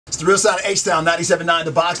It's the real sound of H-Town, 97.9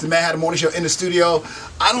 The Box, the Madd Hatta Morning Show in the studio.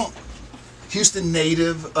 Houston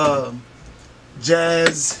native,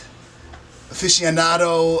 jazz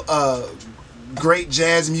aficionado, great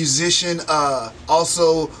jazz musician,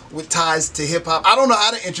 also with ties to hip hop. I don't know how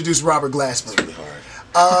to introduce Robert Glasper. It's really hard.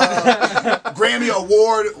 Grammy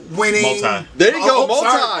Award winning. Multi. There you go,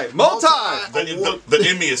 multi. The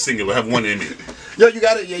Emmy is singular. I have one Emmy. Yo, you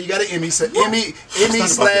got it. Yeah, you got an Emmy. So Emmy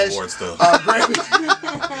slash awards,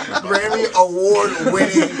 Grammy Award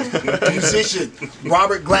winning musician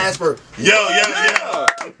Robert Glasper. Yo.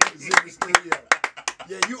 He's in the studio.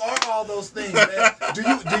 Yeah, you are all those things, man.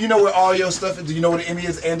 Do you know where all your stuff is? Do you know where the Emmy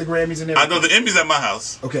is and the Grammys and everything? I know the Emmys at my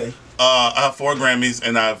house. Okay. I have 4 Grammys,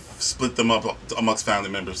 and I've split them up amongst family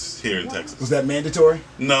members here in Texas. Was that mandatory?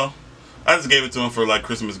 No. I just gave it to them for, like,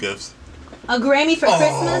 Christmas gifts. A Grammy for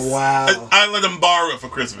Christmas? Oh, wow. I let them borrow it for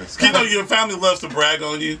Christmas. You know, your family loves to brag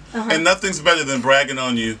on you, and nothing's better than bragging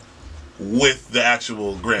on you with the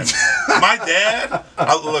actual Grammy. My dad,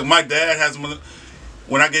 my dad has one.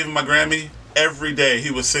 When I gave him my Grammy, every day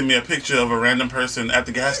he would send me a picture of a random person at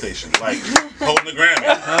the gas station, like holding the Grammy,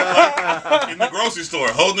 like, in the grocery store,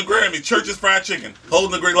 holding the Grammy, Church's Fried Chicken,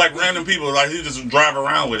 holding the Grammy, like random people, like he just drive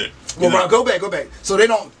around with it. Well, Rob, go back. So they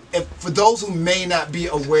don't. For those who may not be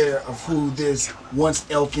aware of who this once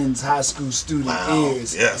Elkins High School student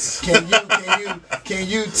is, yes. Can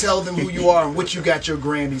you tell them who you are and what you got your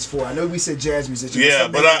Grammys for? I know we said jazz musician. Yeah,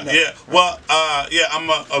 but I'm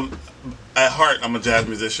at heart I'm a jazz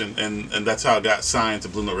musician, and that's how I got signed to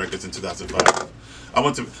Blue Note Records in 2005. I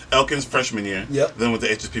went to Elkins freshman year, then went to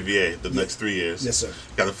HSPVA the next 3 years. Yes, sir.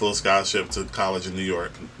 Got a full scholarship to college in New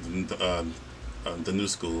York, the new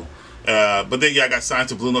school. But then, I got signed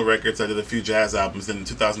to Blue Note Records. I did a few jazz albums. Then in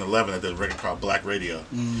 2011, I did a record called Black Radio,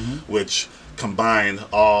 which combined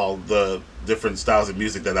all the different styles of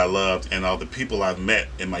music that I loved and all the people I've met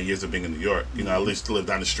in my years of being in New York. You know, I used to live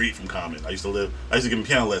down the street from Common. I used to give them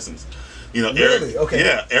piano lessons. You know, really?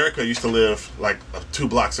 Yeah, Erica used to live like 2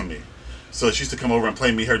 blocks from me, so she used to come over and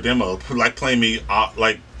play me her demo, like play me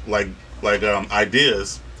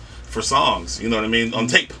ideas for songs. You know what I mean? On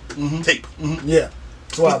tape. Yeah.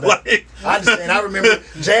 So I understand. I remember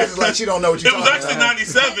jazz is like she don't know what you're talking about. It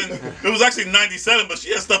was actually 97. It was actually 97, but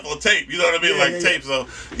she had stuff on tape. You know what I mean? Tape. So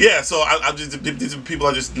So I just, these are people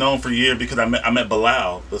I just known for years because I met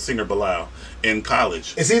Bilal, the singer Bilal, in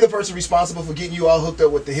college. Is he the person responsible for getting you all hooked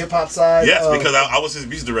up with the hip hop side? Yes, because I was his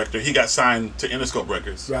music director. He got signed to Interscope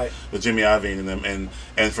Records, right, with Jimmy Iovine and them,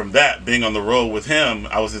 and from that, being on the road with him,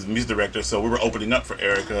 I was his music director. So we were opening up for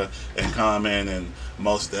Erica and Common and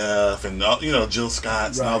Mos Def and Jill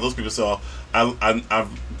Scott and all those people. So I've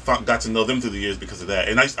got to know them through the years because of that.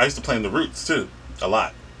 And I used to play in the Roots too a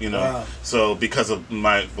lot. So because of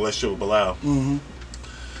my relationship with Bilal.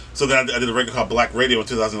 So then I did a record called Black Radio in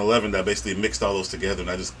 2011 that basically mixed all those together, and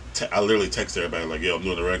I literally texted everybody like, "Yo, I'm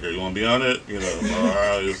doing a record. You want to be on it?"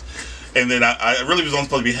 And then I really was only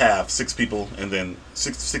supposed to be half, 6 people, and then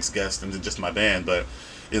six guests, and then just my band. But it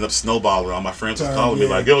ended up snowballing. All my friends was calling me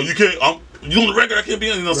like, "Yo, you can't. You doing the record? I can't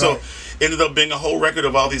be on." So it ended up being a whole record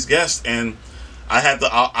of all these guests, and I had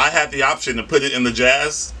the option to put it in the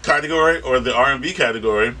jazz category or the R&B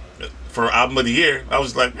category for album of the year. I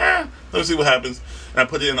was like, let's see what happens. And I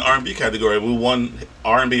put it in the R&B category. We won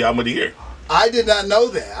R&B album of the year. I did not know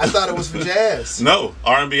that. I thought it was for jazz. No,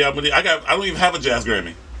 R&B album of the year. I don't even have a jazz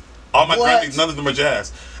Grammy. All my Grammys, none of them are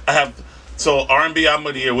jazz. I have R&B album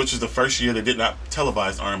of the year, which is the first year they did not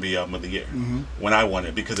televise R&B album of the year when I won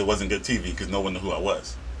it because it wasn't good TV because no one knew who I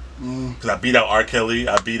was. Because I beat out R. Kelly.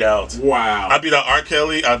 I beat out R.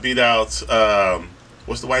 Kelly. I beat out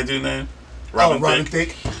what's the white dude name? Robin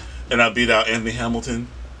Thicke. And I beat out Anthony Hamilton.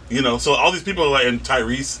 So all these people are like, and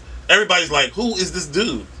Tyrese. Everybody's like, who is this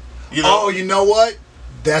dude? Oh, you know what?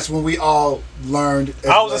 That's when we all learned.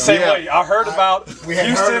 I was the same way. I heard about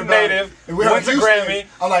Houston native. Went to Grammy.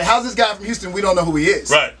 I'm like, how's this guy from Houston? We don't know who he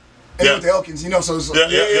is. Right. And with the Elkins, So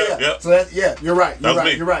that's you're right. You're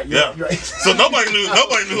right. So nobody knew who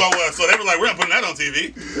I was. So they were like, we're not putting that on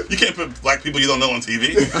TV. You can't put black people you don't know on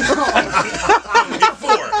TV. Get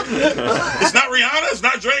 4. It's not Rihanna. It's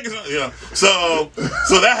not Drake. It's not, So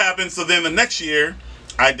that happened. So then the next year,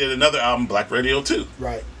 I did another album, Black Radio 2.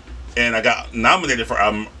 Right. And I got nominated for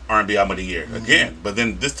R&B Album of the Year again. But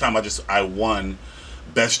then this time I won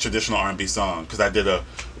Best Traditional R&B Song because I did a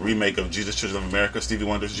remake of Jesus Children of America, Stevie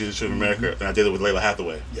Wonder's Jesus Children of America, and I did it with Layla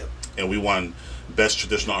Hathaway. Yep. And we won Best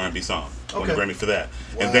Traditional R&B Song. Won the Grammy for that.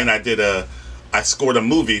 Wow. And then I scored a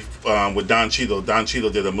movie with Don Cheadle. Don Cheadle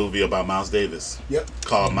did a movie about Miles Davis. Yep.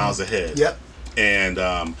 Called Miles Ahead. Yep. And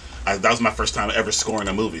that was my first time ever scoring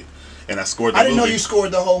a movie. And I scored the movie. I didn't know you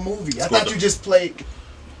scored the whole movie. I thought you just played.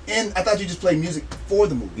 I thought you just played music for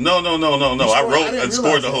the movie. No. I wrote and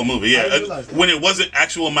scored the whole movie. Yeah, when it wasn't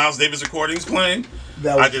actual Miles Davis recordings playing,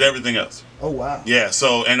 I did everything else. Oh wow. Yeah.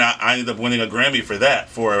 So and I ended up winning a Grammy for that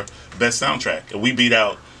for best soundtrack. And we beat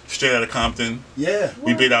out Straight Outta Compton. Yeah.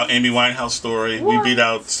 We beat out Amy Winehouse Story. We beat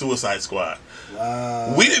out Suicide Squad.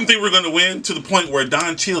 Wow. We didn't think we were going to win to the point where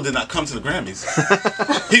Don Cheadle did not come to the Grammys.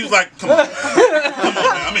 He was like, come on, man.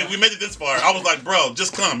 I mean, we made it this far. I was like, bro,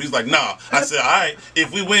 just come. He was like, nah. I said, all right,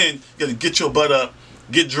 if we win, you got to get your butt up,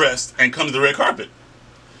 get dressed, and come to the red carpet.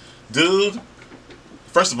 Dude,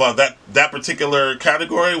 first of all, that particular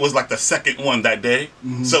category was like the second one that day.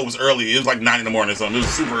 Mm-hmm. So it was early. It was like 9 in the morning or something. It was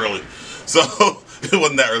super early. So it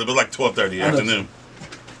wasn't that early. It was like 12:30 in the afternoon.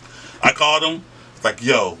 I called him. Like,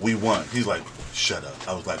 yo, we won. He's like, shut up.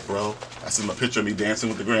 I was like, bro, I sent him a picture of me dancing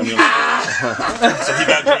with the Grammy. So he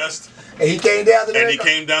got dressed. And he came down to the red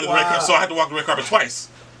carpet. So I had to walk the red carpet twice.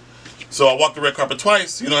 So I walked the red carpet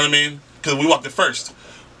twice, you know what I mean? Because we walked it first.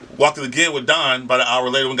 Walked it again with Don. About an hour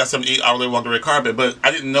later, we got something to eat. Hour later, walked the red carpet. But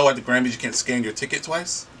I didn't know at the Grammys you can't scan your ticket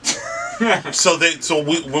twice. So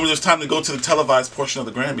when it was time to go to the televised portion of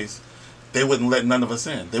the Grammys, they wouldn't let none of us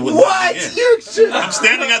in. They wouldn't let me in. I'm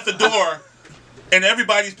standing at the door. And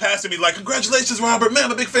everybody's passing me like, congratulations, Robert. Man,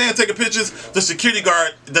 I'm a big fan. Taking pictures. The security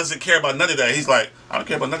guard doesn't care about none of that. He's like, I don't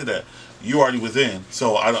care about none of that. You already was in,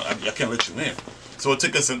 so I can't let you in. So it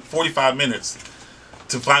took us 45 minutes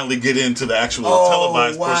to finally get into the actual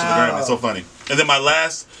televised portion of the Grammy. It's so funny. And then my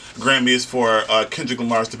last Grammy is for Kendrick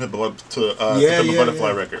Lamar's "To Pimp a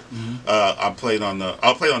Butterfly" record. Mm-hmm. I played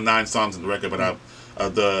on 9 songs in the record, but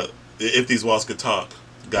If These Walls Could Talk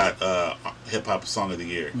got Hip Hop Song of the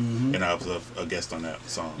Year, and I was a guest on that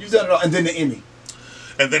song. You've done it all, and then the Emmy.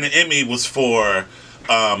 And then the Emmy was for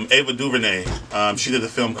Ava DuVernay. She did a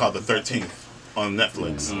film called The 13th on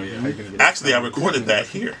Netflix. Oh, yeah. Actually, I recorded that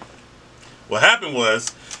here. What happened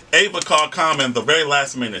was, Ava called Common the very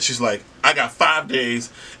last minute. She's like, I got 5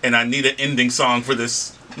 days, and I need an ending song for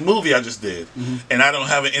this movie I just did. And I don't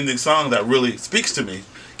have an ending song that really speaks to me.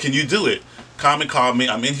 Can you do it? Common called me.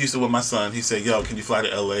 I'm in Houston with my son. He said, yo, can you fly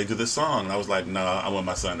to LA, do this song? And I was like, nah, I'm with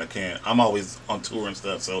my son. I can't. I'm always on tour and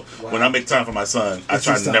stuff. So when I make time for my son, I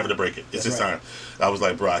try never to break it. It's his time. I was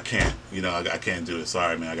like, bro, I can't. You know, I can't do it.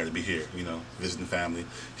 Sorry, man. I got to be here, you know, visiting family.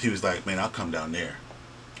 He was like, man, I'll come down there.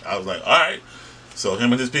 I was like, all right. So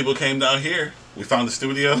him and his people came down here. We found the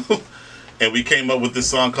studio. And we came up with this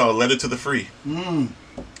song called Letter to the Free. And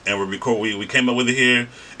we came up with it here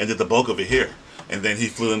and did the bulk of it here. And then he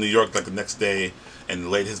flew to New York like the next day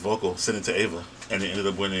and laid his vocal, sent it to Ava, and it ended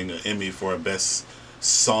up winning an Emmy for a best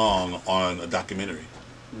song on a documentary.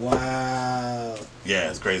 Wow. Yeah,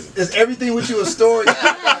 it's crazy. Is everything with you a story?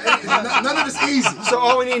 None of it's easy. So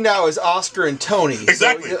all we need now is Oscar and Tony.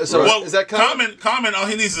 Exactly. So well, is that coming? Common, all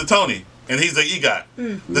he needs is a Tony. And he's an EGOT.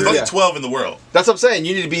 There's only 12 in the world. That's what I'm saying.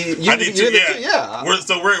 You need to be. Yeah.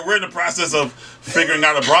 We're in the process of figuring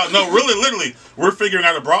out a Broadway. No, really, literally, we're figuring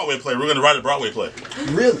out a Broadway play. We're going to write a Broadway play.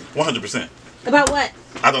 Really? 100%. About what?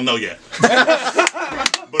 I don't know yet.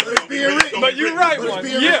 But you're right, one.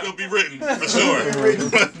 Yeah. It'll be written for sure.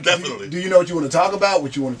 Definitely. Do you know what you want to talk about?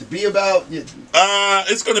 What you want it to be about?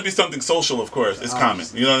 It's going to be something social, of course. It's common.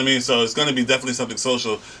 You know what I mean? So it's going to be definitely something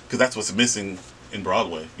social because that's what's missing in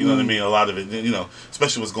Broadway. You know what I mean? A lot of it, you know,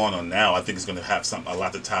 especially what's going on now, I think it's going to have a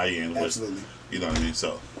lot to tie in with. Absolutely. You know what I mean?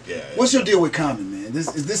 So, yeah. What's your deal with Common, man?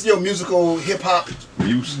 Is this your musical hip-hop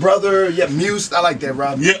brother? Yeah, Muse. I like that,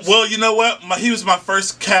 Rob. Yeah, well, you know what? He was my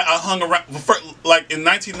first cat I hung around. Like in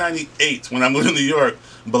 1998, when I moved to New York,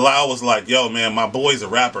 Bilal was like, yo, man, my boy's a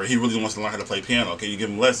rapper. He really wants to learn how to play piano. Can you give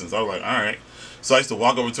him lessons? I was like, all right. So I used to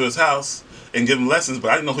walk over to his house and give him lessons,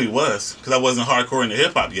 but I didn't know who he was because I wasn't hardcore into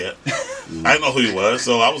hip hop yet. I didn't know who he was,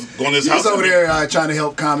 so I was going to his house. He was over there trying to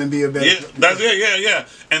help Common be a better. Yeah.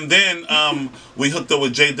 And then we hooked up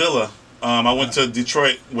with Jay Dilla. I went to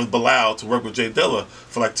Detroit with Bilal to work with Jay Dilla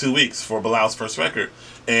for like 2 weeks for Bilal's first record,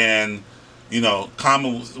 and you know,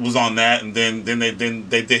 Common was on that, and then they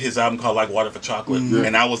did his album called Like Water for Chocolate,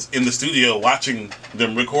 and I was in the studio watching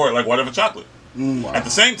them record Like Water for Chocolate. Wow. At the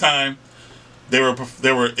same time. They were.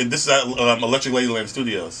 This is at Electric Ladyland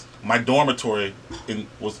Studios. My dormitory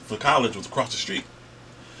for college was across the street,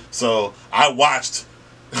 so I watched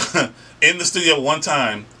in the studio one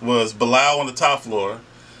time was Bilal on the top floor,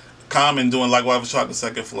 Common doing Like Water for Chocolate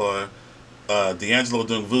second floor, D'Angelo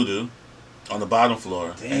doing Voodoo on the bottom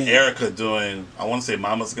floor, and Erica doing I want to say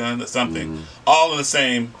Mama's Gun or something, all in the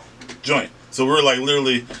same joint. So we were like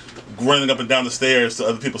literally running up and down the stairs to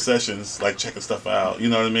other people's sessions, like checking stuff out. You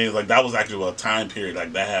know what I mean? Like that was actually a time period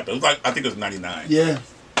like that happened. It was like I think it was '99. Yeah.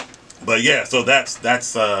 But yeah, so that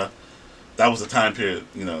was the time period.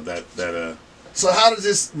 You know that So how does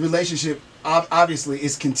this relationship? Obviously,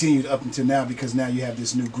 it's continued up until now because now you have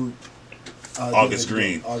this new group. August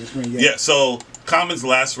Greene. August Greene. Yeah. Yeah. So Common's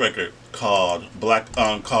last record called Black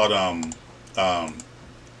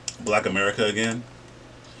America Again.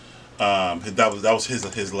 That was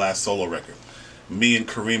his last solo record. Me and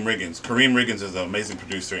Kareem Riggins. Kareem Riggins is an amazing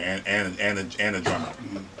producer and a drummer.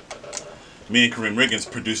 Me and Kareem Riggins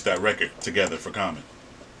produced that record together for Common.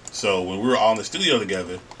 So when we were all in the studio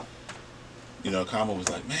together, Common was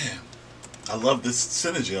like, man, I love this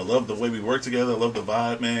synergy. I love the way we work together. I love the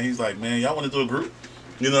vibe, man. He's like, man, y'all want to do a group?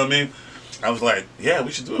 You know what I mean? I was like, yeah,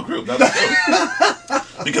 we should do a group. That was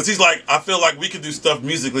dope. Because he's like, I feel like we could do stuff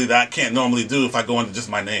musically that I can't normally do if I go into just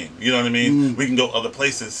my name. You know what I mean? We can go other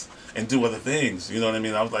places and do other things. You know what I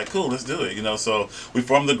mean? I was like, cool, let's do it. So we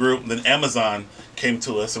formed the group. Then Amazon came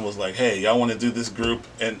to us and was like, hey, y'all want to do this group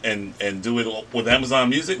and do it with Amazon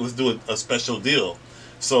Music? Let's do a special deal.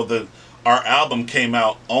 So our album came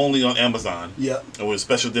out only on Amazon. Yep. It was a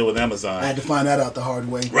special deal with Amazon. I had to find that out the hard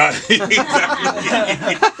way. Right.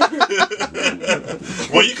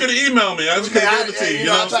 Well, you could have emailed me. I just could have given it to you. You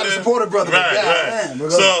know what I'm saying? I try to support a brother. Right.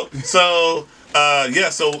 Man,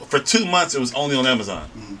 so for 2 months it was only on Amazon.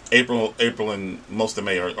 April and most of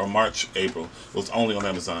May or March, April was only on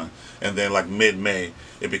Amazon, and then like mid-May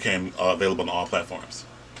it became available on all platforms.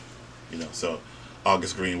 So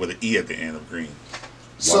August Greene with an E at the end of Green.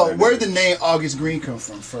 So where did the name August Greene come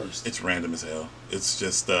from first? It's random as hell. It's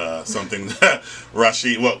just something that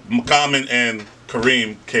Common and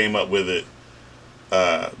Kareem came up with it.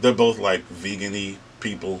 They're both like vegan-y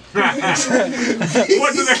people. What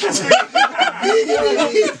do they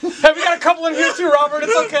Have we got a couple in here too, Robert?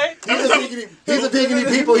 It's okay. He's a vegan-y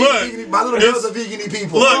people. My little girl's a vegan-y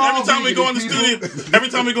people. Look, every time we go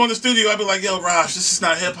in the studio, I'd be like, yo, Rosh, this is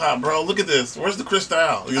not hip-hop, bro. Look at this. Where's the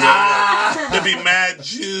Cristal? There'd be mad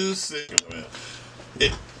juice.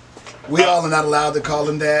 We all are not allowed to call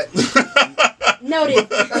him that. Noted.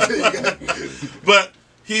 But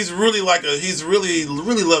he's really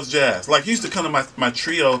really loves jazz. Like he used to come to my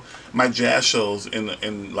trio, my jazz shows in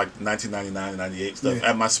like 1999 and 98 stuff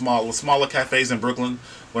at my smaller cafes in Brooklyn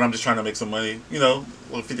when I'm just trying to make some money, little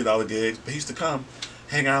 $50 gigs. But he used to come,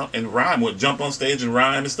 hang out and rhyme, would jump on stage and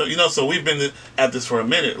rhyme and stuff. So we've been at this for a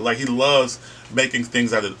minute. Like he loves making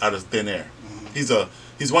things out of thin air. He's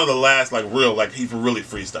one of the last he really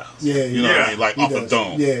freestyles. Yeah, you know what I mean, like off the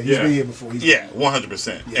dome. Yeah, he's been here before.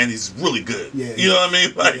 100%, and he's really good. Yeah, you know what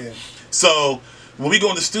I mean. So when we go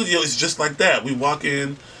in the studio, it's just like that. We walk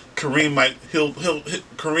in. Kareem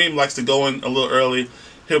Kareem likes to go in a little early.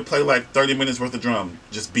 He'll play like 30 minutes worth of drum,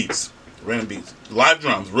 just beats, random beats, live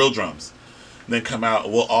drums, real drums. And then come out,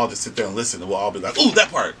 and we'll all just sit there and listen, and we'll all be like, "Ooh,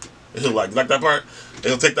 that part." And he'll like that part. And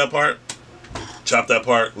he'll take that part, chop that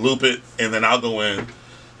part, loop it, and then I'll go in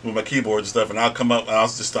with my keyboard and stuff, and I'll come up and I'll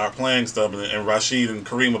just start playing stuff, and Rashid and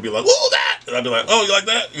Kareem will be like, "Ooh, that!" And I'll be like, "Oh, you like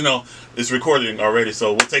that?" It's recording already,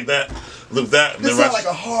 so we'll take that, loop that. And this sounds like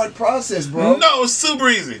a hard process, bro. No, it's super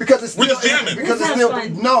easy. Because we're just jamming. Because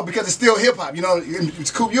it's still hip hop.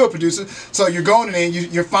 It's cool. You're a producer, so you're going in,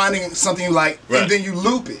 you're finding something you like, and then you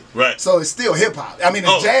loop it. Right. So it's still hip hop. I mean,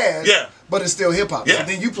 it's jazz. Yeah. But it's still hip hop. Yeah. So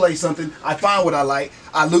then you play something, I find what I like,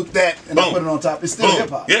 I loop that, and I put it on top. It's still hip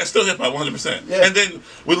hop. Yeah, it's still hip hop, 100%. Yeah. And then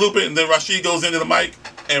we loop it, and then Rashid goes into the mic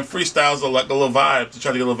and freestyles a little vibe to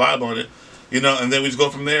try to get a little vibe on it, and then we just go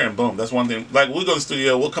from there, and boom, that's one thing. Like we'll go to the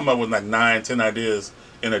studio, we'll come up with like 9, 10 ideas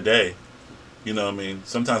in a day. You know what I mean?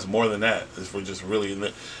 Sometimes more than that if we're just really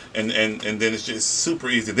and then it's just super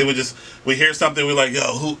easy. Then we hear something, we're like,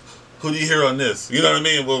 yo, who do you hear on this? You know what I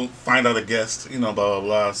mean? We'll find out a guest, blah, blah,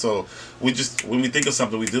 blah. So when we think of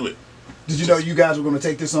something, we do it. Did you know you guys were going to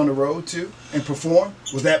take this on the road too and perform?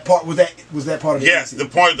 Was that part of it? Yes,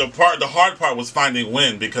 the hard part was finding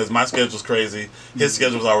when, because my schedule's crazy, his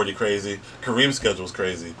schedule's already crazy, Kareem's schedule's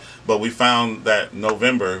crazy. But we found that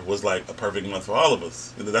November was like a perfect month for all of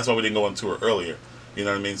us. And that's why we didn't go on tour earlier. You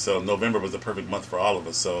know what I mean? So November was the perfect month for all of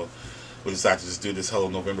us. So we decided to just do this whole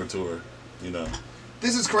November tour,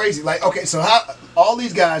 This is crazy. Like, okay, so how all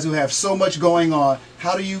these guys who have so much going on,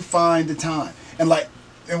 how do you find the time?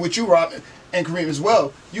 And with you, Rob, and Kareem as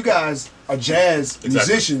well, you guys are jazz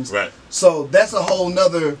musicians. Right. So that's a whole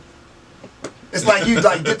nother. It's like you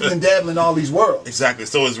dipping and dabbling in all these worlds. Exactly.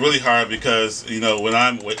 So it's really hard because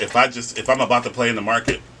if I'm about to play in the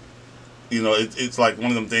market, it's like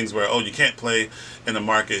one of them things where you can't play in the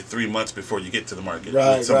market 3 months before you get to the market.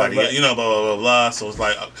 Right, somebody, right. blah, blah, blah, blah. So it's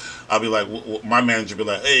like, I'll be like, my manager will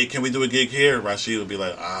be like, hey, can we do a gig here? Rashid will be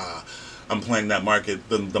like, I'm playing that market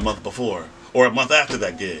the month before. Or a month after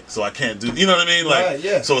that gig. So I can't do, you know what I mean? Right,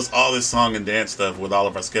 yeah. So it's all this song and dance stuff with all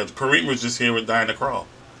of our schedules. Kareem was just here with Dying to Crawl.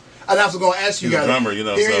 And I was going to ask you He's guys. a drummer, you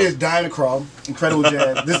know. Here so. it is, Diana Krall, incredible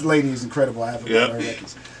jazz. This lady is incredible. I haven't heard her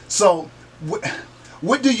records. So,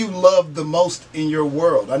 what do you love the most in your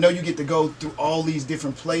world? I know you get to go through all these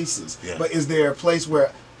different places, but is there a place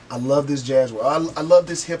where I love this jazz world, I love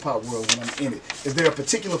this hip hop world when I'm in it? Is there a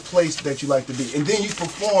particular place that you like to be? And then you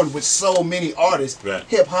performed with so many artists,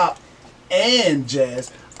 hip hop and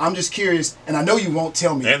jazz. I'm just curious, and I know you won't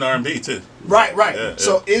tell me. And R&B too. Right.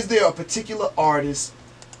 So is there a particular artist,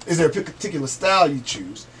 is there a particular style you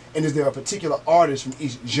choose, and is there a particular artist from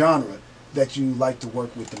each genre that you like to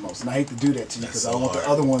work with the most? And I hate to do that to you because I don't want the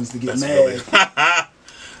other ones to get mad. Really,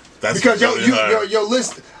 because your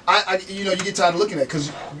list, you know, you get tired of looking at it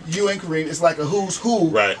because you and Kareem, it's like a who's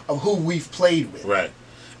who of who we've played with. Right.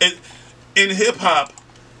 In hip hop,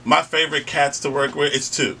 my favorite cats to work with, it's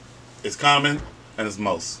two. It's Common and it's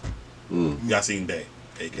Mos. Yasin Bey,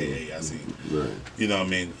 aka Yasin. Right. You know what I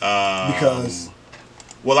mean? Because.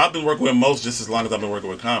 Well, I've been working with Mos just as long as I've been working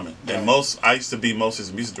with Common. And Mos, I used to be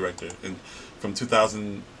Mos's music director. And from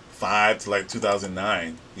 2005 to like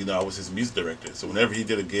 2009, you know, I was his music director. So whenever he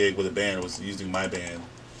did a gig with a band, it was using my band,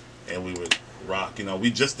 and we would rock. You know,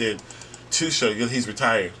 we just did 2 shows. He's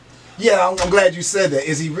retired. Yeah, I'm glad you said that.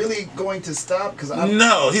 Is he really going to stop?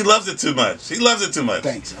 No, he loves it too much. He loves it too much.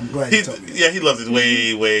 Thanks. I'm glad you told me that. Yeah, he loves it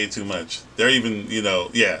way, way too much. They're even, you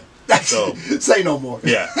know, So say no more.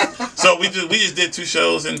 Yeah. So we just did 2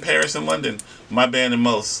 shows in Paris and London. My band and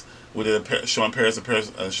Mos. We did a show in Paris and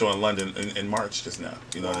a show in London in March just now.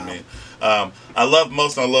 You know what I mean? I love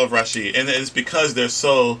Mos and I love Rashid, and it's because they're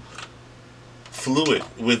so fluid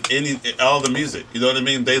with all the music. You know what I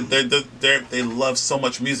mean? They love so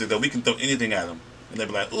much music that we can throw anything at them, and they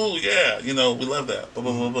be like, "Ooh, yeah, you know, we love that." Blah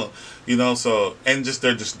blah blah blah. You know, so and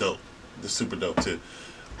they're just dope. They're super dope too.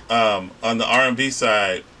 On the R&B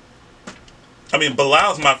side, I mean,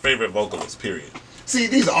 Bilal's my favorite vocalist. Period. See,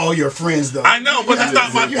 these are all your friends, though. I know, but that's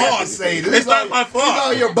not my fault. It's not my fault. These are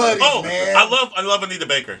all your buddies, man. I love Anita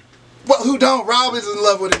Baker. Well, who don't? Rob is in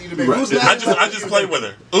love with Anita Baker. Who's not? I just play with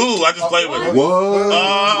her. Ooh, I just play with her.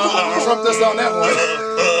 What? Trumped us on that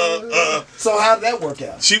one. So how did that work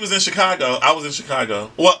out? She was in Chicago. I was in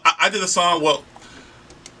Chicago. Well, I did a song. Well,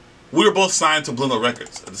 we were both signed to Blue Note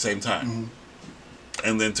Records at the same time.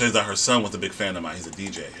 And then turns out her son was a big fan of mine. He's a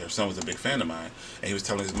DJ. Her son was a big fan of mine. And he was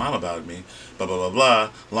telling his mom about me. Blah, blah, blah, blah.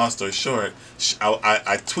 Long story short,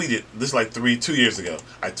 I tweeted, this is like 2 years ago.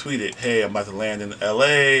 I tweeted, "Hey, I'm about to land in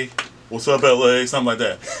L.A. What's up, L.A.?" Something like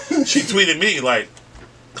that. She tweeted me, like,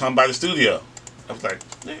 "Come by the studio." I was like,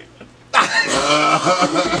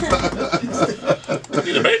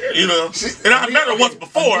 Anita Baker, you know. And I met her once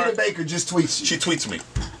before. Anita Baker just tweets you. She tweets me.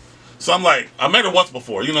 So I'm like, I met her once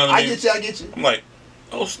before, you know what I mean? I get you. I'm like,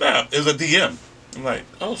 oh snap, it's a DM. I'm like,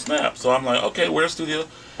 oh snap. So I'm like, okay, where's the studio?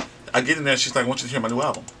 I get in there, she's like, I want you to hear my new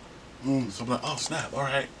album. So I'm like, oh snap, all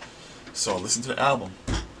right. So I listened to the album,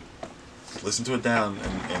 listened to it down,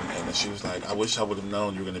 and she was like, I wish I would have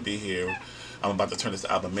known you were going to be here. I'm about to turn this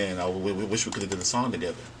album in. We wish we could have did a song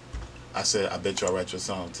together. I said, I bet you I'll write your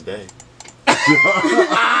song today. She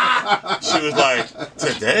was like,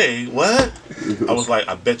 today? What? I was like,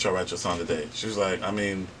 I bet you I'll write your song today. She was like, I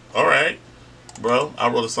mean, all right, bro. I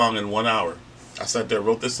wrote a song in 1 hour. I sat there,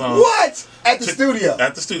 wrote this song. What? At the studio?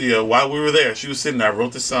 At the studio. While we were there, she was sitting there. I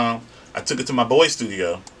wrote this song. I took it to my boy's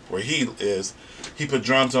studio, where he is. He put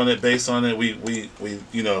drums on it, bass on it. We built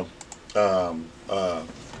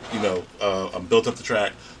up the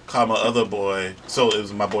track. Called my other boy. So it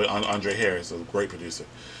was my boy Andre Harris, a great producer.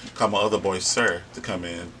 Called my other boy Sir to come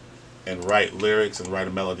in and write lyrics and write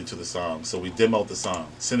a melody to the song. So we demoed the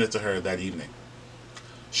song, sent it to her that evening.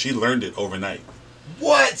 She learned it overnight.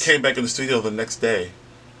 What? Came back in the studio the next day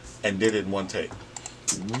and did it in one take.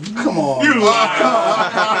 Come on. You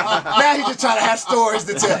now he's just trying to have stories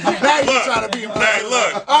to tell. Now he's just trying to be impressive. Hey,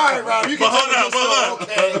 look. All right, Rob, you can tell a good story.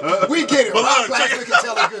 Okay, we get it. Rob Glasper can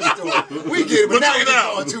tell a good story. We get it, but now we're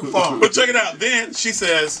going too far. But check it out. Then she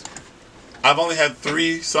says, I've only had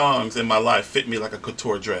 3 songs in my life fit me like a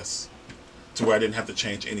couture dress, to where I didn't have to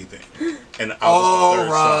change anything. And I was the 3rd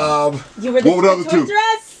Rob. song. You were the couture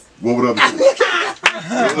dress? What were the other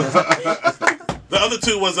 2? The other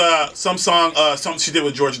 2 was some song she did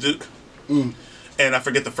with George Duke, and I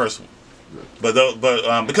forget the first one. But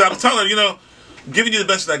because I was telling her, you know, giving you the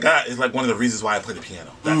best that I got is like one of the reasons why I play the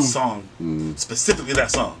piano. That song, specifically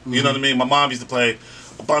that song. You know what I mean? My mom used to play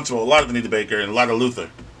a lot of Anita Baker and a lot of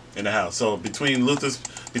Luther in the house. So between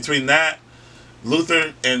that,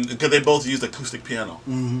 Luther, and because they both used acoustic piano,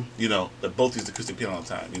 you know, they both used acoustic piano all the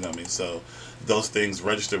time. You know what I mean? So those things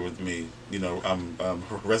registered with me. You know,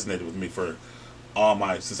 resonated with me for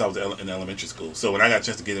since I was in elementary school. So when I got a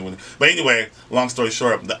chance to get in with it. But anyway, long story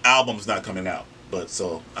short, the album's not coming out. But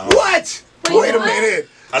so what? Wait a minute.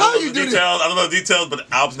 I don't know the details. I don't know the details, but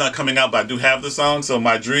the album's not coming out. But I do have the song. So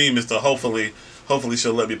my dream is to hopefully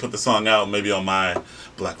she'll let me put the song out, maybe on my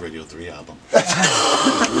Black Radio 3 album.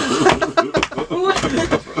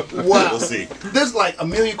 Wow. We'll see. There's like a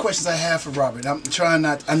million questions I have for Robert. I'm trying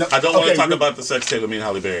not. I don't want to talk about the sex tape with me and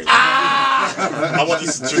Halle Berry. I want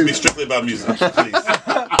this to be strictly about music, please.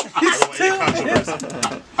 I don't want any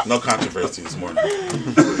controversy. No controversy this morning.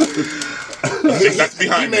 That's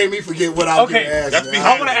behind me. He made me forget what I was going to ask. That's behind me.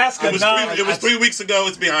 I want to ask it was 3 weeks ago.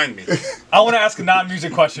 It's behind me. I want to ask a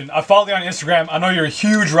non-music question. I follow you on Instagram. I know you're a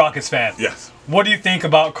huge Rockets fan. Yes. What do you think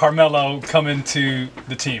about Carmelo coming to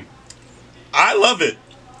the team? I love it.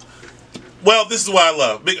 Well, this is what I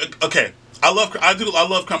love. Okay, I'm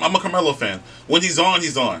a Carmelo fan. When he's on,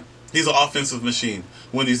 he's on. He's an offensive machine.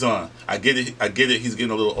 When he's on, I get it. He's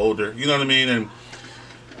getting a little older. You know what I mean?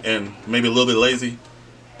 And maybe a little bit lazy.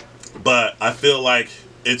 But I feel like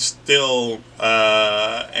it's still.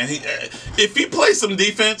 If he plays some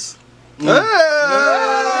defense. This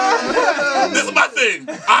is my thing.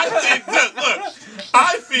 I think that look.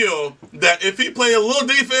 I feel that if he play a little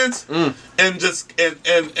defense and just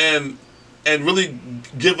and really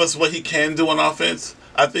give us what he can do on offense,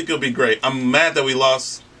 I think it'll be great. I'm mad that we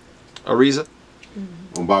lost Ariza.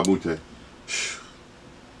 Mbamute.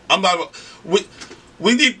 I'm not. We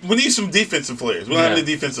need some defensive players. We don't have any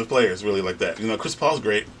defensive players really like that. You know, Chris Paul's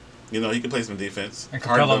great. You know, he can play some defense. And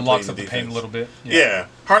Capella locks up the paint a little bit. Yeah.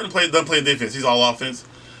 Harden doesn't play defense. He's all offense.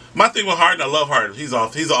 My thing with Harden, I love Harden. He's an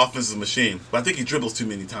offensive machine. But I think he dribbles too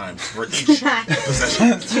many times for each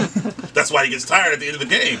possession. That's why he gets tired at the end of the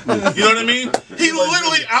game. You know what I mean? He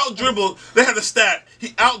literally out-dribbled. They had a stat.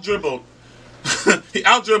 He out-dribbled.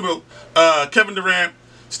 Kevin Durant,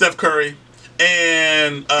 Steph Curry,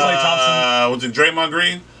 and Klay Thompson. Was it Draymond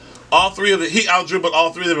Green? All three of them. He out-dribbled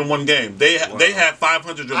all three of them in one game. They had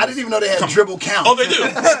 500 dribbles. I didn't even know they had dribble count. Oh, they do.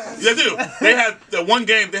 They do. They had one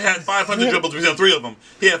game. They had 500 dribbles between three of them.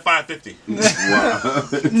 He had 550. Wow.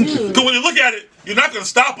 Because when you look at it, you're not going to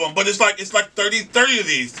stop him. But it's like 30 of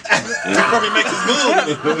these before he makes his move.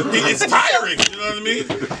 It's tiring. You know what I mean?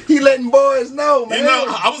 He letting boys know, man. You know,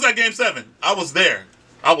 I was at Game 7. I was there.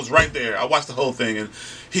 I was right there. I watched the whole thing, and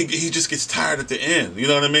he just gets tired at the end. You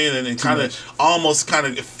know what I mean? And it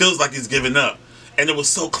it feels like he's giving up. And it was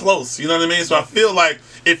so close. You know what I mean? So I feel like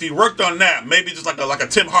if he worked on that, maybe just like a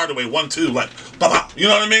Tim Hardaway 1-2, like bah. You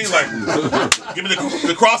know what I mean? Like give me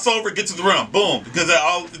the crossover, get to the rim, boom. Because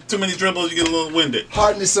too many dribbles, you get a little winded.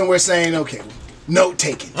 Harden is somewhere saying, okay, note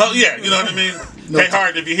taking. Oh yeah, you know what I mean? Hey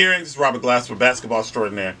Harden, if you're hearing, this is Robert Glasper, basketball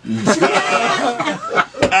extraordinaire.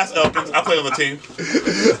 Ask Elkins. I played on the team.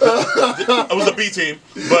 I was a B team,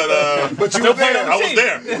 but you were there. I was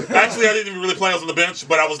there. Actually, I didn't even really play. I was on the bench,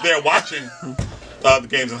 but I was there watching the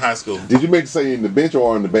games in high school. Did you make it say in the bench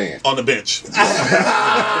or on the band? On the bench. But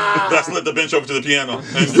I slid the bench over to the piano.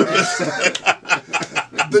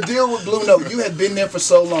 The deal with Blue Note, you had been there for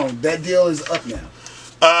so long. That deal is up now.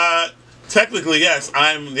 Technically, yes.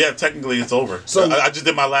 Technically, it's over. So I just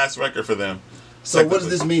did my last record for them. So what does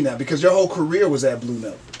this mean now? Because your whole career was at Blue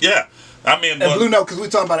Note. Yeah. And Blue Note, because we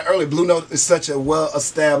were talking about it earlier, Blue Note is such a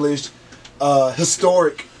well-established,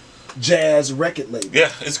 historic jazz record label.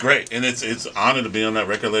 Yeah, it's great. And it's an honor to be on that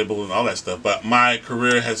record label and all that stuff. But my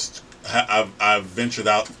career I've ventured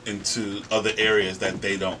out into other areas that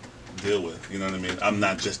they don't deal with. You know what I mean? I'm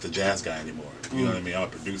not just a jazz guy anymore. You know what I mean? I'm a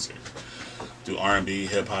producer. Do R&B,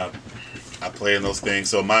 hip-hop. I play in those things.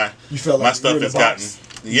 So my stuff has gotten...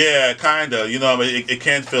 Yeah, kind of. You know, it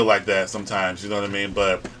can feel like that sometimes. You know what I mean?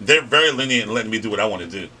 But they're very lenient in letting me do what I want to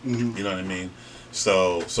do. Mm-hmm. You know what I mean?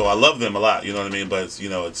 So I love them a lot. You know what I mean? But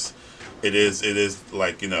it is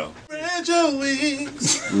like, you know. Spread your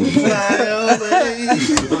wings, fly away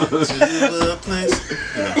to a place.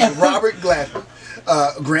 You know. Robert Glasper.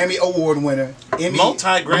 Grammy Award winner, Emmy,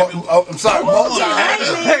 multi-Grammy. I'm sorry,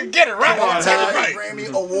 get it right. Grammy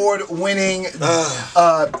Award winning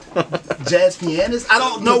jazz pianist. I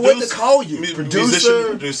don't know what to call you.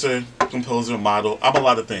 Producer, composer, model. I'm a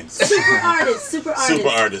lot of things. Super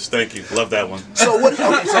artist. Thank you. Love that one. So what?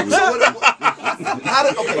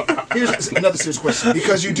 Here's another serious question.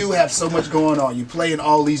 Because you do have so much going on, you play in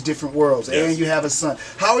all these different worlds, and you have a son.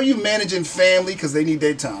 How are you managing family? Because they need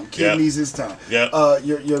their time. Kid needs his time. Yeah.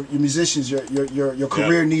 Your musicians, your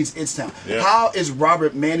career needs its time. Yeah. How is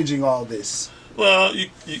Robert managing all this? Well,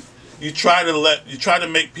 you try to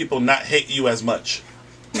make people not hate you as much.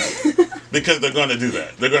 because they're going to do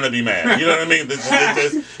that. They're going to be mad. You know what I mean?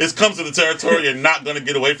 It comes to the territory. You're not going to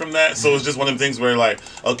get away from that. So it's just one of the things where like,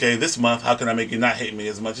 okay, this month, how can I make you not hate me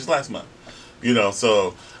as much as last month? You know,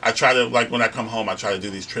 so I try to, like, when I come home, I try to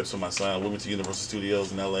do these trips with my son. We went to Universal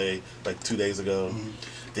Studios in L.A. like 2 days ago.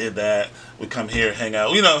 Did that. We come here, hang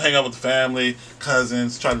out. You know, hang out with the family,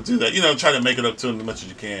 cousins. Try to do that. You know, try to make it up to him as much as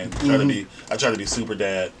you can. I try to be super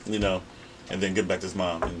dad. You know, and then get back to his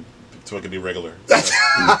mom and so it can be regular.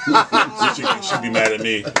 She'd be mad at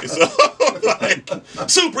me. So, like,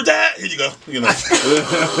 super dad, here you go. You know, that's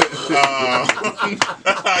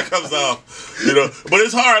how it comes off. You know, but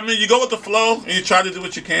it's hard. I mean, you go with the flow and you try to do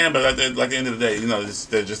what you can, but at the end of the day, you know,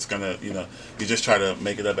 they're just gonna, you know, you just try to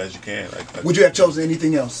make it up as you can. Would you have chosen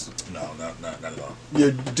anything else? No, not at all.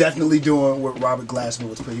 You're definitely doing what Robert Glasper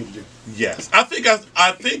was put here to do. Yes, I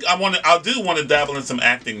do want to dabble in some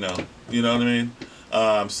acting though. You know what I mean?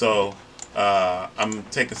 So I'm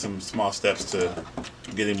taking some small steps to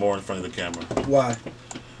getting more in front of the camera. Why?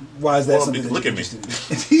 Why is that something? Look at me.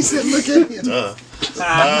 He said, "Look at me."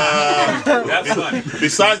 That's funny.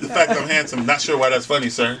 Besides the fact that I'm handsome, not sure why that's funny,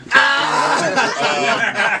 sir. But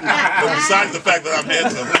besides the fact that I'm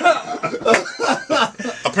handsome,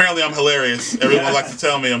 apparently I'm hilarious. Everyone likes to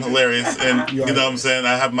tell me I'm hilarious, and you know what I'm saying.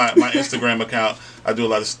 I have my Instagram account. I do a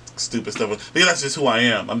lot of stupid stuff. Because that's just who I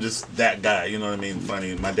am. I'm just that guy. You know what I mean?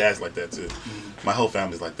 Funny. My dad's like that too. My whole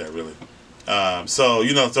family's like that, really. So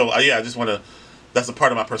you know, yeah, I just want to. That's a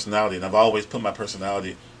part of my personality, and I've always put my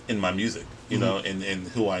personality in my music. You know, in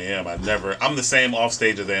who I am. I'm the same off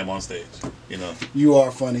stage as I am on stage. You know. You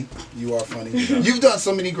are funny. You are funny. You know? You've done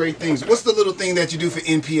so many great things. What's the little thing that you do for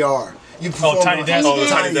NPR? You perform Tiny Desk.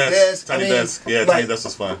 Tiny Desk. Tiny Desk. Yeah, Tiny Desk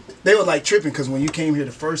was fun. They were like tripping because when you came here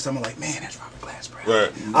the first time, I'm like, man, that's Robert Glasper.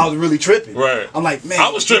 Right. I was really tripping. Right. I'm like, man.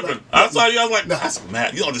 I was tripping. I saw you. I was like, nah, that's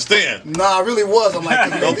mad. You don't understand. Nah, I really was. I'm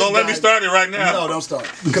like, don't let me start it right now. No, don't start.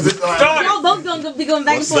 Because it's like, y'all both gonna be going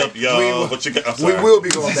back and forth. What's up, y'all? We will be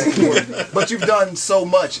going back and forth. But you've done so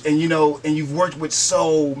much, and you know, and you've worked with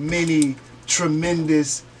so many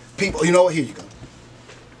tremendous people. You know what? Here you go.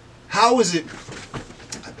 How is it?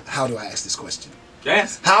 How do I ask this question?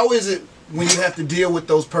 Yes. How is it when you have to deal with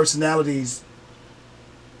those personalities,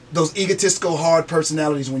 those egotistical, hard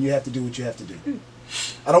personalities, when you have to do what you have to do?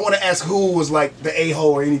 I don't want to ask who was like the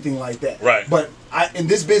a-hole or anything like that. Right. But in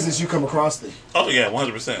this business, you come across them. Oh yeah,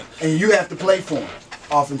 100%. And you have to play for them,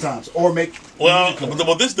 oftentimes, or make. Well,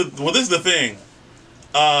 this is the thing.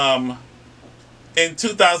 In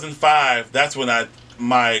 2005, that's when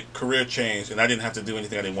my career changed, and I didn't have to do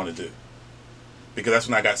anything I didn't want to do. Because that's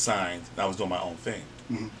when I got signed and I was doing my own thing.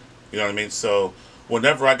 You know what I mean? So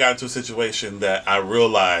whenever I got into a situation that I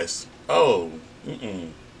realized, I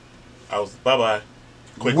was bye-bye.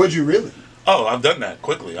 Quickly. Would you really? Oh, I've done that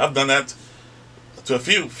quickly. I've done that to a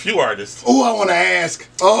few artists. Oh, I want to ask.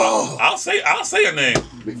 Oh, I'll say a name.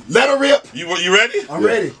 Let her rip. You ready? I'm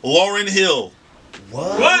ready. Lauryn Hill.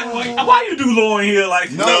 What? Why you do Lauryn Hill like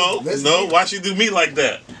that? No. Why she do me like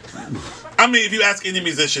that? I mean, if you ask any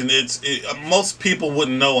musician, most people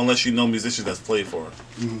wouldn't know unless you know musicians that's played for her.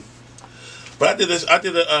 But I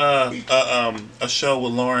did a show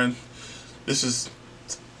with Lauryn. This is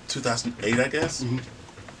 2008, I guess.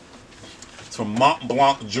 It's from Mont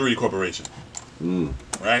Blanc Jewelry Corporation.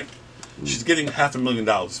 Right? She's getting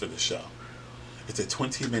 $500,000 for this show. It's a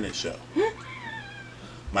 20-minute show.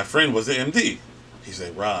 My friend was the MD. He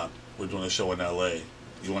said, "Rob, we're doing a show in L.A.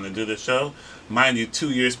 You want to do this show?" Mind you,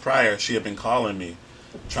 2 years prior, she had been calling me,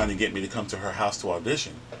 trying to get me to come to her house to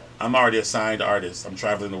audition. I'm already a signed artist. I'm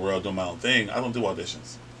traveling the world doing my own thing. I don't do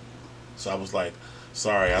auditions. So I was like,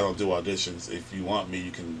 sorry, I don't do auditions. If you want me,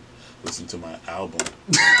 you can listen to my album.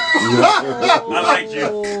 I like you.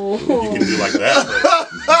 You can do like that.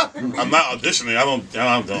 But I'm not auditioning. I don't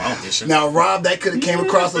audition. Now, Rob, that could have came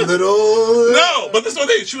across a little. No, but this one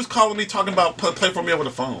day, she was calling me, talking about play for me over the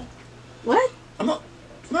phone. What? I'm not.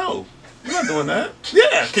 No. I'm not doing that.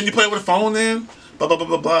 Yeah, can you play with a phone then? Blah blah blah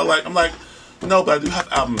blah blah. Like I'm like, no, but I do have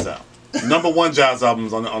albums out. #1 jazz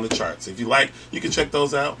albums on the charts. If you like, you can check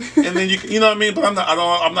those out. And then you know what I mean. But I'm not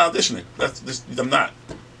auditioning. That's just I'm not.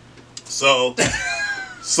 So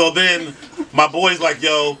then my boy's like,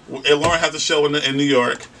 yo, Lauryn has a show in New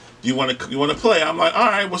York. You want to play? I'm like, all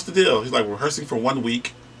right. What's the deal? He's like, we're rehearsing for 1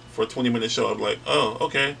 week for a 20-minute show. I'm like, oh,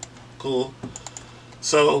 okay, cool.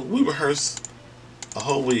 So we rehearse a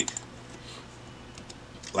whole week.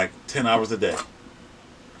 Like 10 hours a day.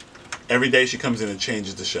 Every day she comes in and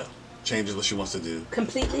changes the show. Changes what she wants to do.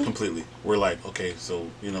 Completely? Completely. We're like, okay, so,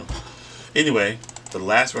 you know. Anyway, the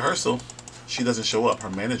last rehearsal, she doesn't show up. Her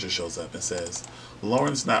manager shows up and says,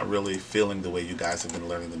 Lauryn's not really feeling the way you guys have been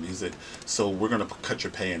learning the music, so we're going to cut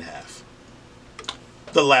your pay in half.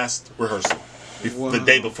 the last rehearsal, the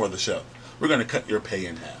day before the show. We're going to cut your pay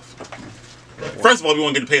in half. First of all, we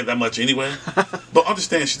won't get paid that much anyway. But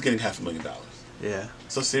understand she's getting $500,000. Yeah.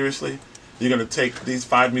 So seriously, you're going to take these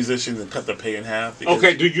 5 musicians and cut their pay in half?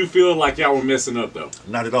 Okay, do you feel like y'all were messing up, though?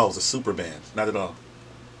 Not at all. It was a super band. Not at all.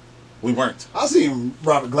 We weren't. I seen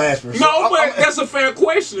Robert Glasper. No, but that's a fair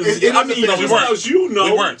question. I mean, we weren't. You know.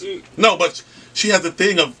 We weren't. No, but she has the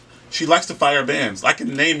thing of, she likes to fire bands. I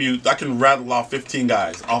can rattle off 15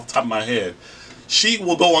 guys off the top of my head. She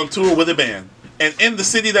will go on tour with a band. And in the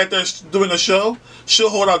city that they're doing a show, she'll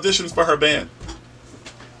hold auditions for her band.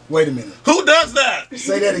 Wait a minute. Who does that?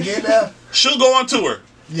 Say that again now. She'll go on tour.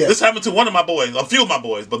 Yeah. This happened to one of my boys, a few of my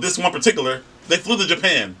boys, but this one particular, they flew to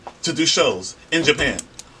Japan to do shows in Japan.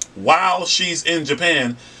 While she's in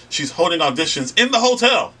Japan, she's holding auditions in the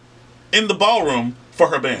hotel, in the ballroom for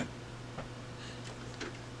her band.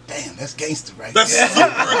 Damn, that's gangster, right? That's super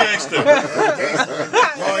gangster.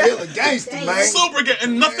 Lauryn Hill a gangster, man. Super gangster,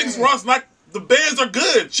 and nothing's wrong. It's like, the bands are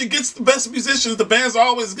good. She gets the best musicians. The bands are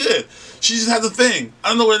always good. She just has a thing. I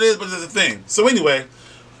don't know what it is, but it's a thing. So anyway,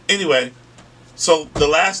 so the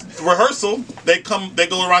last rehearsal, they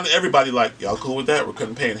go around to everybody like, y'all cool with that? We're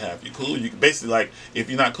cutting pay in half. You cool? You basically like, if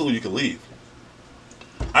you're not cool, you can leave.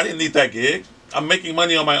 I didn't need that gig. I'm making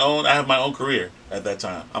money on my own. I have my own career at that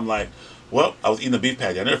time. I'm like, well, I was eating a beef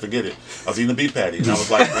patty. I never forget it. I was eating a beef patty, and I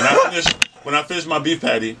was like, when I finish my beef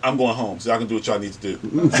patty, I'm going home, so y'all can do what y'all need to do.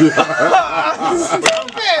 But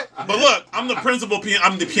look, I'm the principal.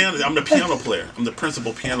 I'm the piano player. I'm the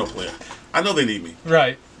principal piano player. I know they need me.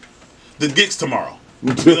 Right. The gig's tomorrow.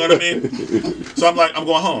 You know what I mean? So I'm like, I'm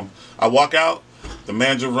going home. I walk out. The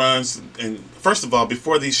manager runs, and first of all,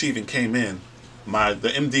 before she even came in, the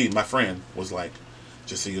MD, my friend, was like,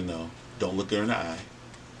 just so you know, don't look her in the eye.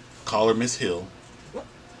 Call her Miss Hill.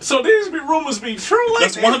 So these rumors be true?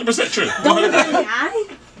 That's 100% true. Don't look her in the eye?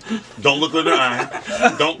 Don't look her in the eye.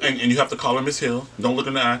 And you have to call her Miss Hill. Don't look her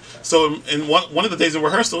in the eye. So in one of the days in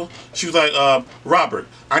rehearsal, she was like, Robert,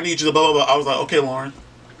 I need you to blah, blah, blah. I was like, okay, Lauren.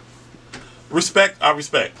 Respect, I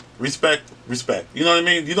respect. Respect, respect. You know what I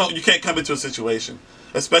mean? You can't come into a situation,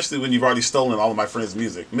 especially when you've already stolen all of my friends'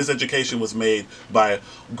 music. Miseducation was made by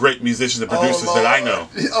great musicians and producers that I know.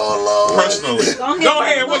 Oh, Lord. Personally. Go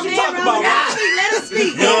ahead. What you talking about? Let us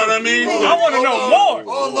speak. You know what I mean? I want to know more.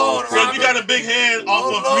 Oh, Lord. So you got a big hand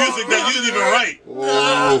off of music that you didn't even write.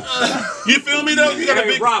 You feel me though? You got a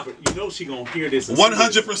big Robert, you know she gonna hear this.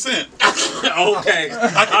 100%. Okay.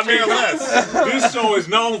 I care less. This show is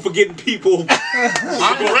known for getting people.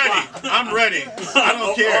 I'm ready. I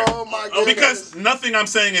don't care. Oh my goodness. Because nothing I'm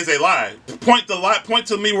saying is a lie. Point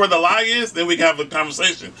to me where the lie is, then we can have a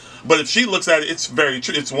conversation. But if she looks at it, it's very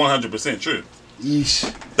true. It's 100% true.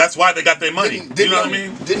 Yeesh. That's why they got their money. You know what I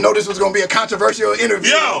mean? Didn't know this was going to be a controversial interview.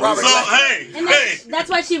 Yo, Robert That's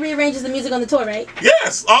why she rearranges the music on the tour, right?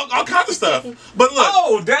 Yes, all kinds of stuff. But look.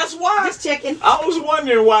 Oh, that's why. Just checking. I was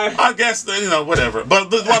wondering why. I guess, whatever. But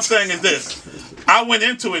what I'm saying is this. I went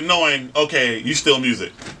into it knowing, okay, you still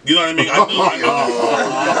music. You know what I mean? I knew.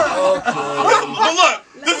 But look,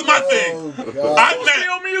 this is my thing.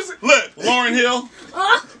 Look, Lauryn Hill.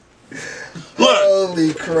 Look.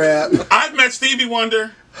 Holy crap. I've met Stevie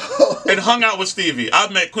Wonder and hung out with Stevie.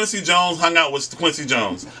 I've met Quincy Jones, hung out with Quincy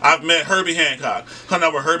Jones. I've met Herbie Hancock, hung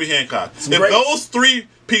out with Herbie Hancock. If those 3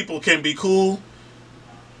 people can be cool,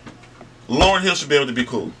 Lauryn Hill should be able to be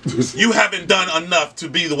cool. You haven't done enough to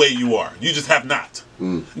be the way you are. You just have not.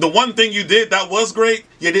 The one thing you did that was great,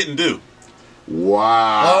 you didn't do.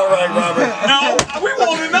 Wow. All right, Robert. No, we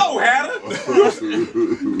want to know, Hatta.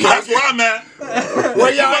 That's where I'm at.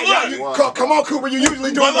 Well, y'all, come on, Cooper. You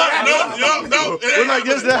usually do it. No. We're not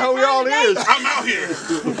against that how we all is. I'm out here.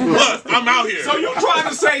 Look, I'm out here. So you trying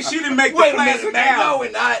to say she didn't make the classic album? No,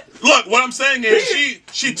 we're not. Look, what I'm saying is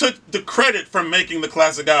she took the credit for making the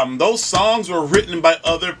classic album. Those songs were written by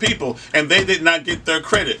other people, and they did not get their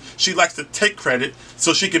credit. She likes to take credit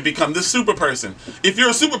so she can become this super person. If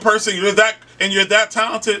you're a super person, you're that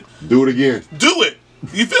talented. Do it again. Do it.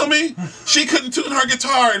 You feel me? She couldn't tune her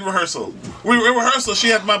guitar in rehearsal. We were in rehearsal. She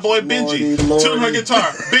had my boy Benji tune her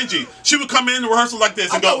guitar. Benji. She would come in rehearsal like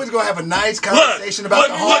this and I thought we was going to have a nice conversation about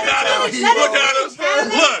the whole Look at her.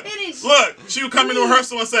 Look. She would come in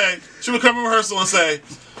rehearsal and say,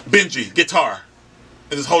 Benji, guitar.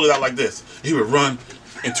 And just hold it out like this. He would run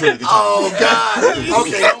and turn the guitar. Oh, God.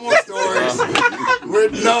 Okay, no more stories.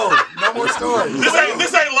 No more stories.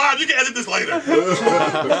 This ain't live. You can edit this later.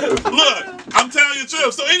 Look, I'm telling you the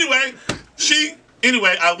truth. So anyway, she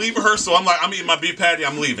Anyway, I leave rehearsal. I'm like, I'm eating my beef patty.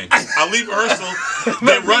 I'm leaving. I leave rehearsal.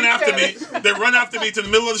 They run after me. They run after me to the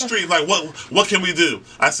middle of the street. Like, what can we do?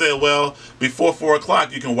 I said, well, before 4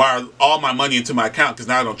 o'clock, you can wire all my money into my account because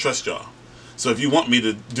now I don't trust y'all. So if you want me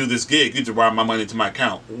to do this gig, you need to wire my money into my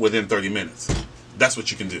account within 30 minutes. That's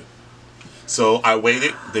what you can do. So I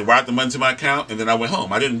waited. They wired the money to my account, and then I went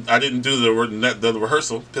home. I didn't do the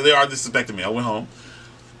rehearsal because they already suspected me. I went home,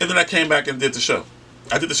 and then I came back and did the show.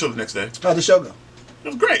 I did the show the next day. How'd the show go? It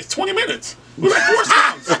was great. It's 20 minutes. We were like 4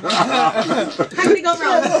 songs. How did it go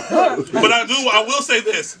wrong? But I will say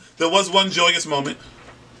this. There was one joyous moment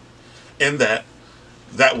in that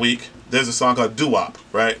week. There's a song called Doo-Wop,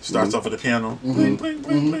 right? Starts off with the piano. Bling, bling,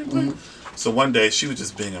 bling, bling, bling. So one day, she was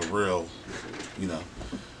just being a real,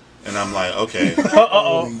 and I'm like, okay.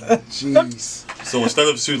 Jeez. So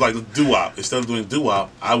she was like doo-wop. Instead of doing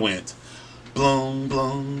doo-wop, I went, bloom,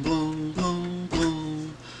 bloom, bloom, bloom,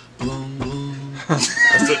 bloom, bloom, bloom.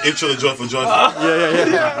 That's the intro to Joyful Joyful.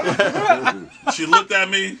 Yeah. She looked at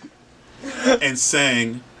me and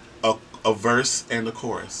sang a verse and a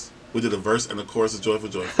chorus. We did a verse and a chorus of Joyful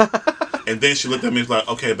Joyful. And then she looked at me and was like,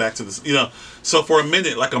 okay, back to this. So for a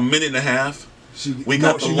minute, like a minute and a half, we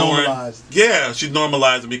got the Lauryn. Normalized. Yeah, she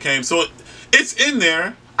normalized and became. So it's in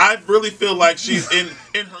there. I really feel like she's in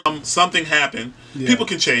her. Something happened. Yeah. People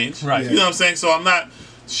can change. Right. You know what I'm saying? So I'm not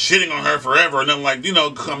shitting on her forever and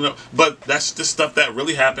then coming up. But that's just stuff that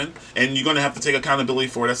really happened. And you're going to have to take accountability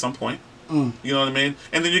for it at some point. You know what I mean?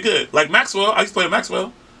 And then you're good. Like Maxwell. I used to play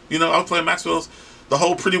Maxwell. I was playing Maxwell's the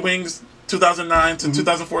whole Pretty Wings 2009 to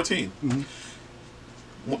 2014.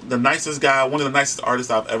 The nicest guy, one of the nicest artists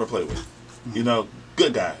I've ever played with.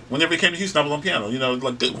 Good guy. Whenever he came to Houston, I was on piano.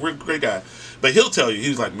 Great guy. But he'll tell you, he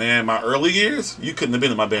was like, man, my early years, you couldn't have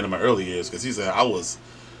been in my band in my early years, because he said I was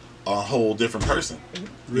a whole different person.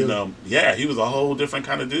 Really? Yeah, he was a whole different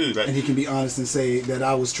kind of dude. And he can be honest and say that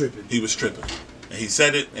I was tripping. He was tripping. And he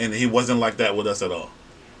said it, and he wasn't like that with us at all.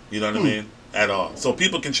 You know what I mean? At all. So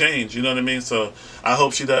people can change, you know what I mean? So I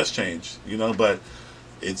hope she does change, but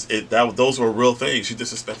those were real things. She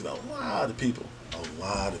disrespected a lot of people.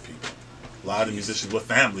 A lot of musicians with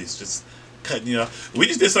families just cutting, We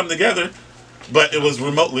just did something together, but it was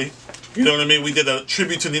remotely. You know what I mean? We did a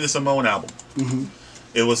tribute to Nina Simone album.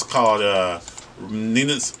 It was called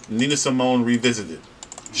Nina Simone Revisited.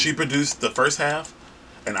 She produced the first half,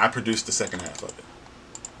 and I produced the second half of it.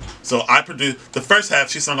 So I produced the first half.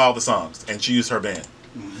 She sung all the songs, and she used her band.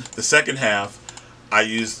 The second half, I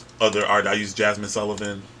used other art. I used Jasmine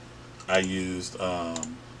Sullivan. I used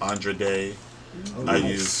Andra Day. I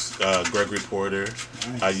used Gregory Porter.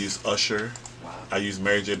 I used Usher. I used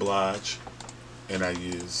Mary J. Blige, and I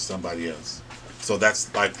used somebody else. So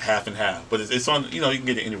that's like half and half. But it's on. You can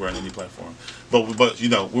get it anywhere on any platform. But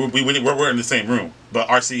we're in the same room. But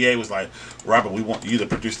RCA was like, Robert, we want you to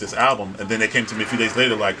produce this album. And then they came to me a few days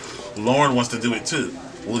later like, Lauryn wants to do it too.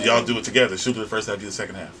 Will y'all do it together? She'll do the first half, do the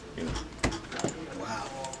second half. Wow.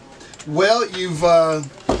 Well, you've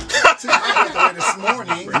took my this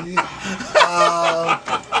morning.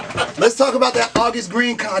 Let's talk about that August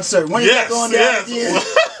Greene concert. When is that going down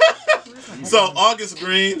again? So August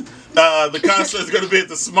Greene, the concert is going to be at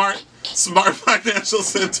the Smart Financial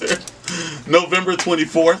Center, November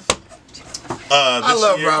 24th. I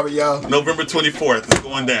love year. Robert, y'all. November 24th is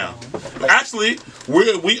going down. Actually, we're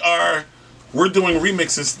doing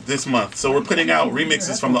remixes this month, so we're putting out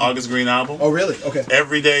remixes from the August Greene album. Oh, really? Okay.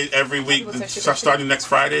 Every day, every week, starting next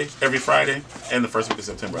Friday, every Friday, and the first week of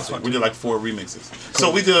September. So we did like 4 remixes. Cool.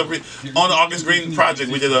 So we did on the August Greene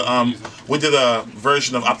project. We did a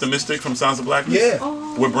version of "Optimistic" from Sounds of Blackness.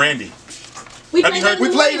 Yeah. With Brandy. We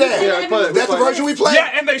played that. Yeah, that's the version we played.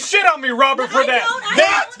 Yeah, and they shit on me, Robert, for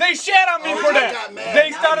that. They shit on me for that.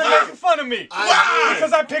 They started making fun of me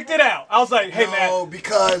because I picked it out. I was like, hey, man.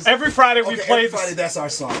 Because every Friday we play. Every Friday, that's our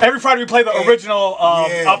song. Every Friday we play the original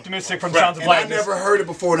 "Optimistic" from Sounds of Blackness. I never heard it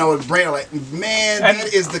before, and I was brand like, man,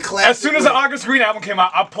 that is the classic. As soon as the August Greene album came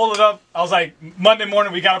out, I pulled it up. I was like, Monday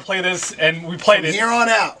morning we gotta play this, and we played it. From here on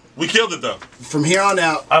out. We killed it though. From here on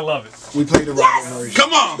out, I love it. We played the Robert version.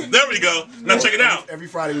 Come on, there we go. Now check it out. Every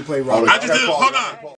Friday we play Robert. I just did. Hold on.